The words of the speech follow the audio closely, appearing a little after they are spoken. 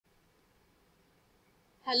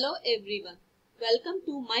Hello everyone, welcome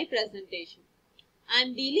to my presentation. I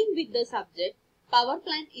am dealing with the subject Power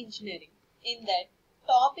Plant Engineering. In that,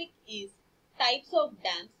 topic is types of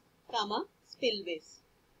dams, spillways.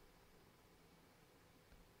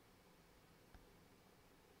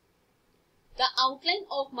 The outline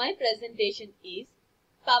of my presentation is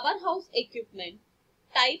powerhouse equipment,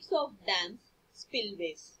 types of dams,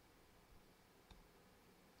 spillways.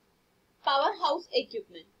 Powerhouse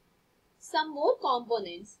equipment. Some more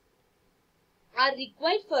components are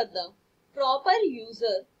required for the proper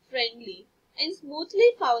user-friendly and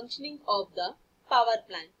smoothly functioning of the power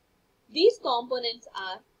plant. These components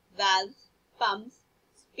are valves, pumps,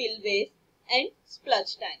 spillways and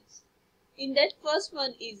sludge tanks. In that, first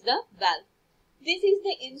one is the valve. This is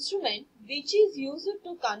the instrument which is used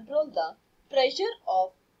to control the pressure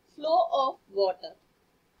of flow of water.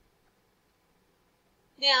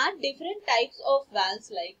 There are different types of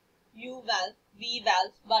valves like U-valve,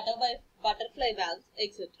 V-valves, butterfly valves,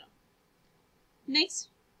 etc. Next,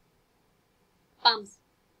 pumps.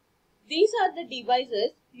 These are the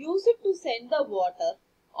devices used to send the water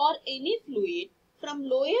or any fluid from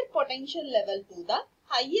lower potential level to the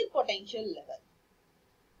higher potential level.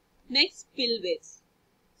 Next, spillways.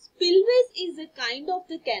 Spillways is a kind of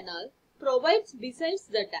the canal provides besides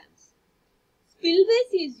the dams.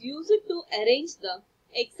 Spillways is used to arrange the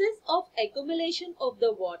excess of accumulation of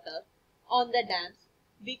the water on the dams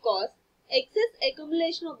because excess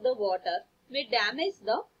accumulation of the water may damage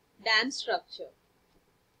the dam structure.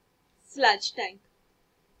 Sludge tank.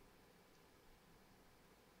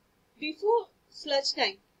 Before sludge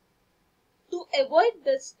tank, to avoid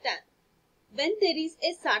the stand, when there is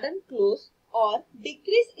a sudden close or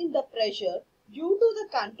decrease in the pressure due to the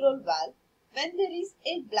control valve, when there is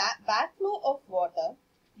a backflow of water,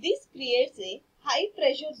 this creates a high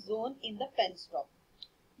pressure zone in the penstock.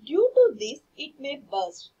 Due to this, it may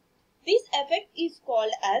burst. This effect is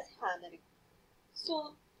called as hammering.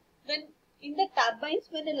 So, when in the turbines,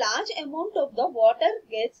 when a large amount of the water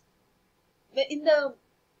gets in the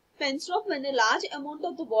penstock, when a large amount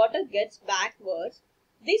of the water gets backwards,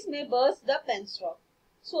 this may burst the penstock.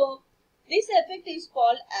 So, this effect is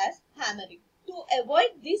called as hammering. To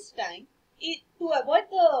avoid this tank, to avoid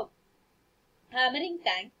the hammering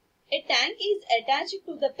tank, a tank is attached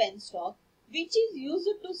to the penstock which is used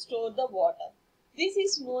to store the water. This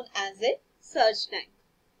is known as a surge tank.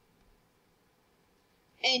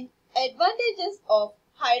 And advantages of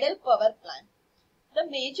hydel power plant. The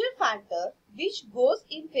major factor which goes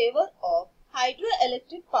in favor of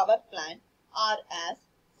hydroelectric power plant are as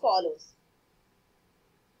follows.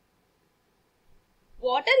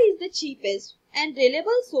 Water is the cheapest and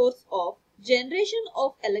reliable source of generation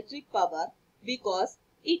of electric power because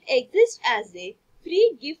it exists as a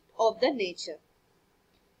free gift of the nature.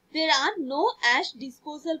 There are no ash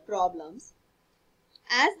disposal problems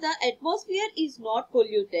as the atmosphere is not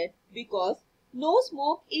polluted because no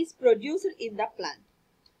smoke is produced in the plant.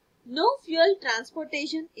 No fuel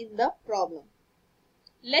transportation in the problem.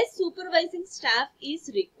 Less supervising staff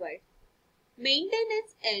is required.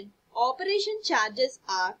 Maintenance and operation charges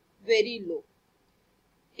are very low.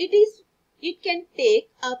 It can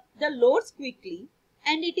take up the loads quickly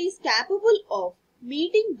and it is capable of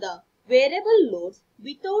meeting the variable loads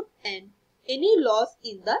without any loss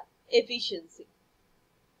in the efficiency.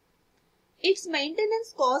 Its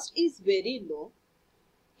maintenance cost is very low.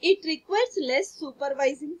 It requires less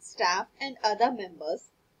supervising staff and other members.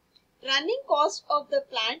 Running cost of the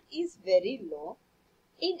plant is very low.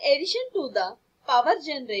 In addition to the power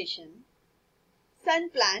generation, sun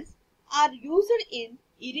plants are used in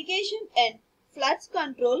irrigation and floods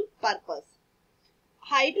control purpose.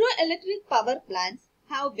 Hydroelectric power plants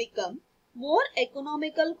have become more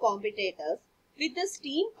economical competitors with the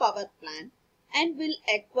steam power plant and will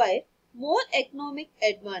acquire more economic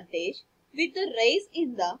advantage with the rise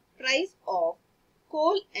in the price of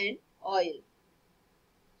coal and oil.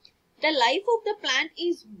 The life of the plant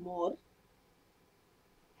is more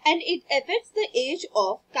and it affects the age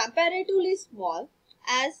of comparatively small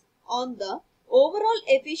as on the overall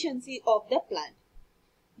efficiency of the plant.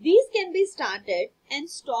 These can be started and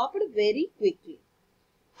stopped very quickly.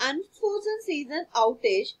 Unforeseen season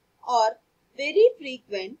outage are very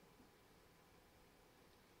frequent.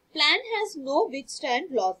 Plant has no withstand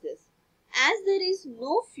losses. As there is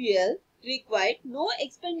no fuel required, no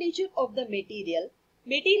expenditure of the material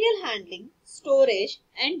handling, storage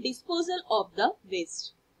and disposal of the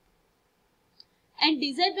waste. And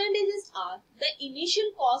disadvantages are the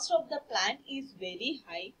initial cost of the plant is very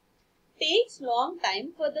high, takes long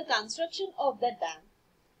time for the construction of the dam.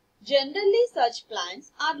 Generally, such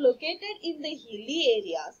plants are located in the hilly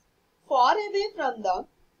areas far away from the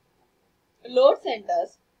load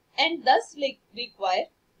centers and thus require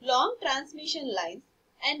long transmission lines,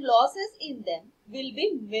 and losses in them will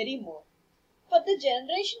be very more. For the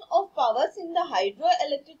generation of powers in the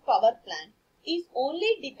hydroelectric power plant is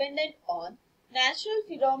only dependent on natural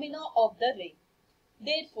phenomena of the rain.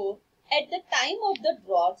 Therefore, at the time of the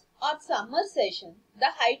droughts or summer session, the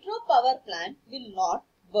hydropower plant will not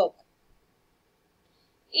work.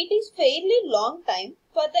 It is fairly long time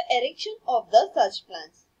for the erection of the such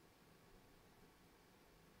plants.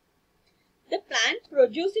 The plant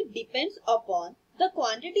produced depends upon the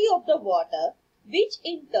quantity of the water, which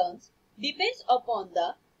in turn depends upon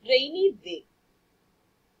the rainy way.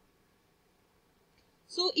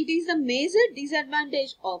 So it is a major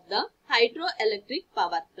disadvantage of the hydroelectric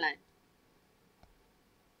power plant.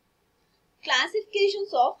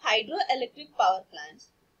 Classifications of hydroelectric power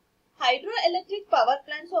plants. Hydroelectric power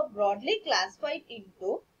plants are broadly classified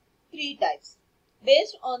into three types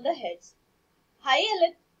based on the heads: high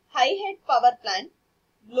head power plant,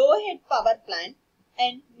 low head power plant,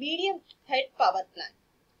 and medium head power plant.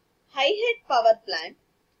 High head power plant,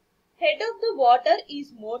 head of the water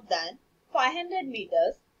is more than 500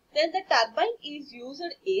 meters, then the turbine is used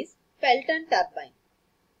is Pelton turbine.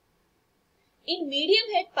 In medium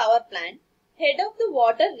head power plant, head of the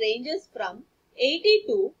water ranges from 80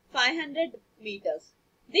 to 500 meters.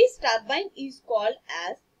 This turbine is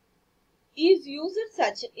used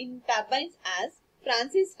such in turbines as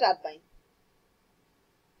Francis turbine.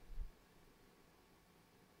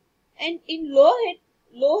 And in low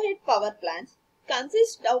head power plants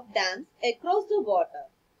consist of dams across the water.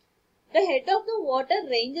 The head of the water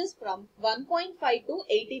ranges from 1.5 to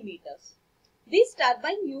 80 meters. This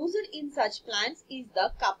turbine used in such plants is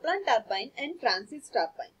the Kaplan turbine and Francis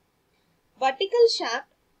turbine. Vertical shaft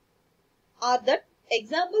are the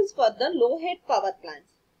examples for the low head power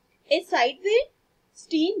plants. A sideway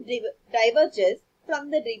stream diverges from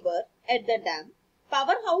the river at the dam.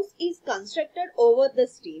 Powerhouse is constructed over the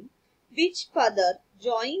stream, which further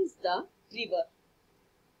joins the river.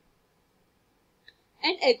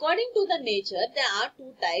 And according to the nature, there are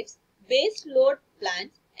two types: base load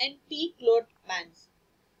plants and peak load plants.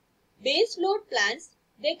 Base load plants,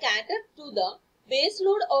 they cater to the base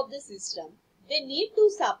load of the system. They need to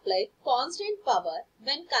supply constant power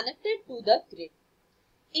when connected to the grid.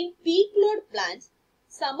 In peak load plants,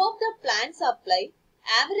 some of the plants supply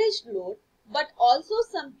average load but also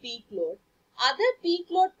some peak load. Other peak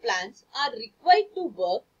load plants are required to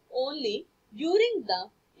work only during the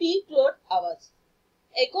peak load hours.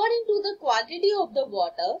 According to the quantity of the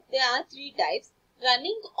water, there are three types: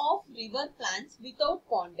 running off river plants without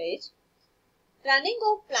pondage, running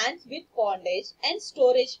off plants with pondage, and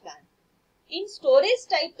storage plant. In storage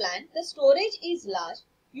type plant, the storage is large,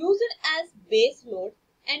 used as base load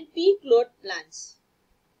and peak load plants.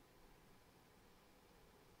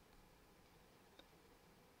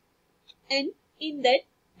 And in that,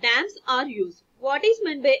 dams are used. What is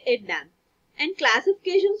meant by a dam? And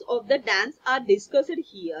classifications of the dams are discussed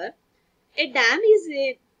here. A dam is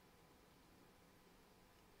used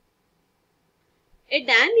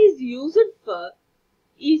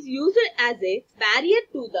as a barrier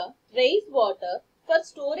to the raised water for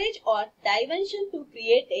storage or diversion to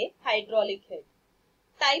create a hydraulic head.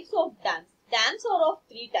 Types of dams. Dams are of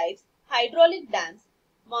three types: hydraulic dams,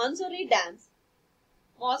 masonry dams,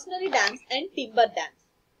 and timber dams.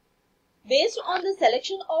 Based on the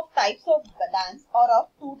selection of types of dams are of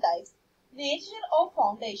two types: nature of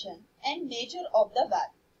foundation and nature of the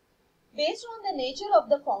valley. Based on the nature of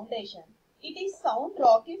the foundation, it is sound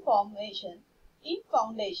rocky formation in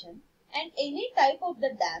foundation, and any type of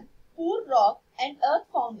the dam, poor rock and earth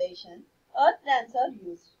foundation, earth dams are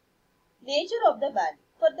used. Nature of the valley.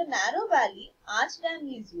 For the narrow valley, arch dam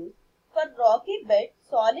is used. For rocky bed,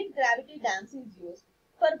 solid gravity dams is used.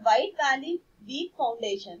 For wide valley, weak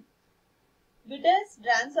foundation, width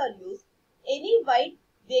dams are used. Any wide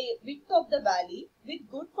width of the valley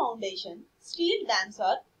with good foundation, steel dams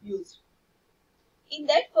are used. In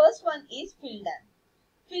that, first one is fill dam.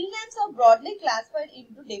 Fill dams are broadly classified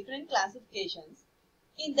into different classifications.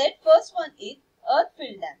 In that, first one is earth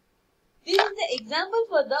fill dam. This is the example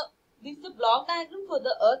for this is the block diagram for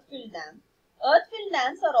the earth fill dam. Earth fill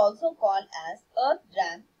dams are also called as earth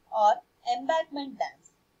dam or embankment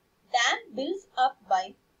dams. Dam builds up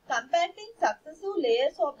by compacting successive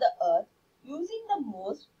layers of the earth using the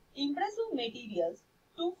most impressive materials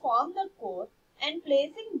to form the core and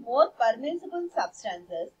placing more permissible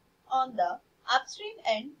substances on the upstream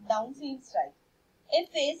and downstream side. A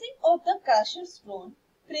phasing of the crushed stone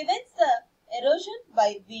prevents the erosion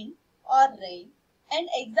by wind or rain, and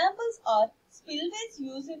examples are spillways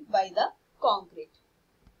used by the concrete.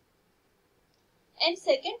 And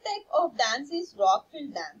second type of dams is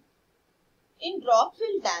rock-filled dam. In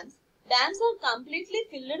rock-filled dams, dams are completely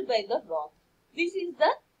filled by the rock. This is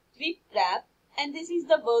the drip trap and this is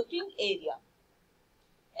the working area.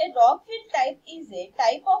 A rock-filled type is a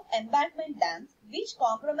type of embankment dams which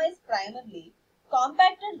comprise primarily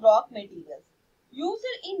compacted rock materials used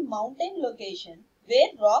in mountain locations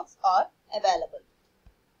where rocks are available.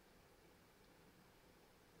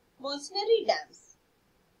 Mercenary dams.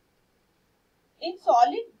 In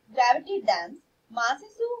solid gravity dams,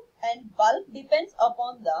 masses and bulk depends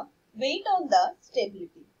upon the weight on the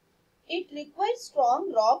stability. It requires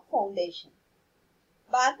strong rock foundation.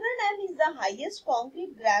 Bhakra Dam is the highest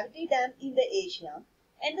concrete gravity dam in the Asia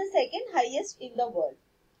and the second highest in the world.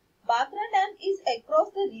 Bhakra Dam is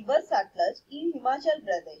across the river Satluj in Himachal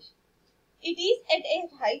Pradesh. It is at a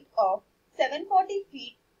height of 740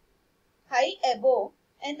 feet high above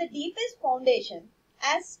and the deepest foundation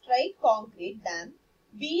as straight concrete dam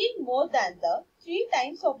being more than the 3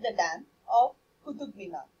 times of the dam of Qutub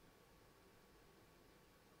Minar.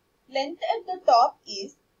 Length at the top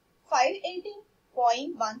is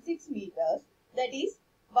 518.16 meters, that is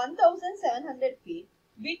 1700 feet.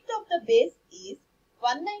 Width of the base is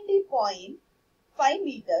 190.5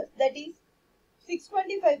 meters, that is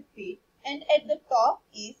 625 feet, and at the top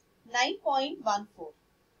is 9.14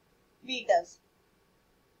 meters.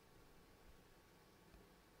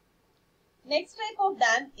 Next type of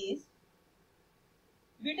dam is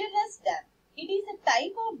wilderness dam. It is a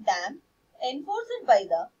type of dam enforced by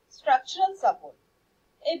the structural support.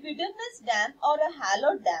 A wilderness dam or a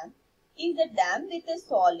hollow dam is a dam with a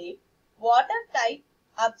solid, watertight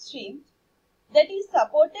upstream that is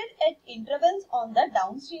supported at intervals on the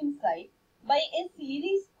downstream side by a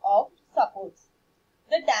series of supports.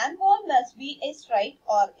 The dam wall must be a straight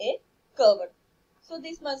or a curved. So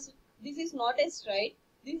this is not a straight,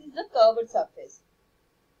 this is the curved surface.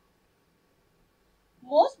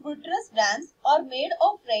 Most buttress dams are made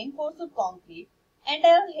of reinforced concrete and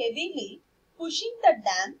are heavily pushing the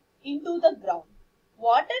dam into the ground.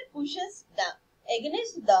 Water pushes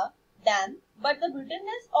against the dam, but the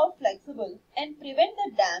buttresses are flexible and prevent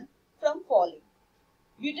the dam from falling.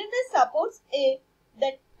 Buttresses supports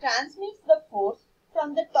that transmits the force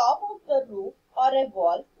from the top of the roof or a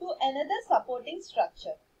wall to another supporting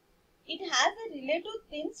structure. It has a relatively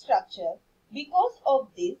thin structure. Because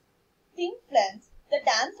of this thin flange, the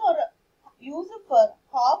dams are used for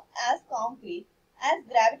half as concrete as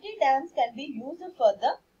gravity dams can be used for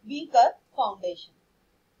the weaker foundation.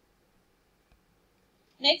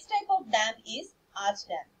 Next type of dam is arch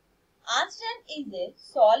dam. Arch dam is a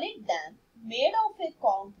solid dam made of a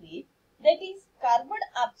concrete that is curved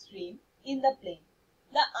upstream in the plain.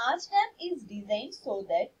 The arch dam is designed so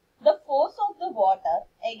that the force of the water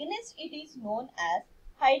against it is known as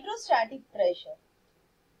hydrostatic pressure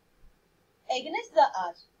against the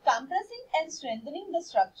arch, compressing and strengthening the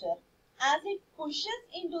structure as it pushes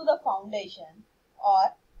into the foundation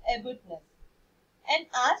or abutments. An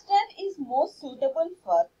arch dam is most suitable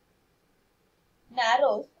for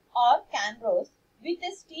narrows or canros with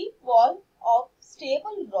a steep wall of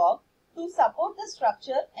stable rock to support the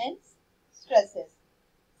structure and stresses.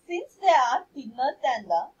 Since they are thinner than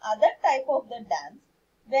the other type of the dams,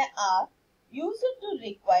 they are used to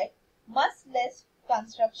require much less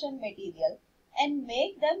construction material and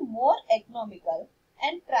make them more economical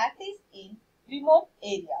and practiced in remote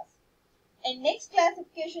areas. And next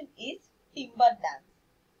classification is timber dams.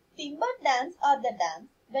 Timber dams are the dams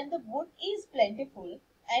when the wood is plentiful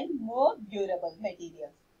and more durable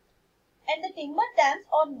materials. And the timber dams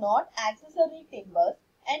are not accessory timbers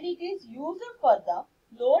and it is used for the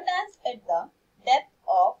low dams at the depth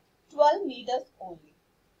of 12 meters only.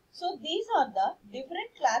 So these are the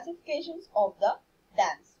different classifications of the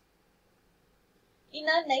dams. In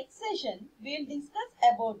our next session, we will discuss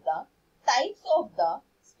about the types of the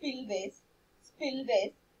spillways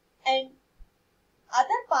and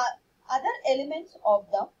other elements of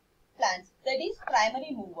the plants, that is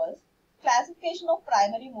primary movers, classification of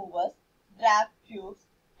primary movers, draft tubes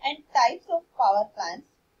and types of power plants.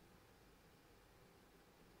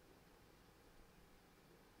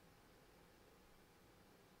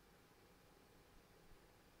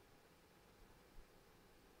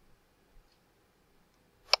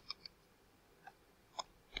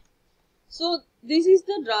 So this is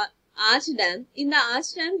the arch dam. In the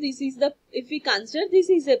arch dam, if we consider this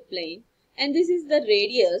is a plane and this is the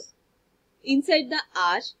radius inside the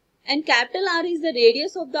arch, and capital R is the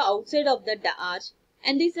radius of the outside of the arch,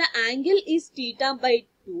 and this the angle is theta by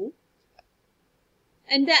 2,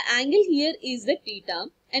 and the angle here is the theta,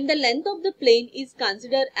 and the length of the plane is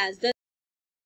considered as the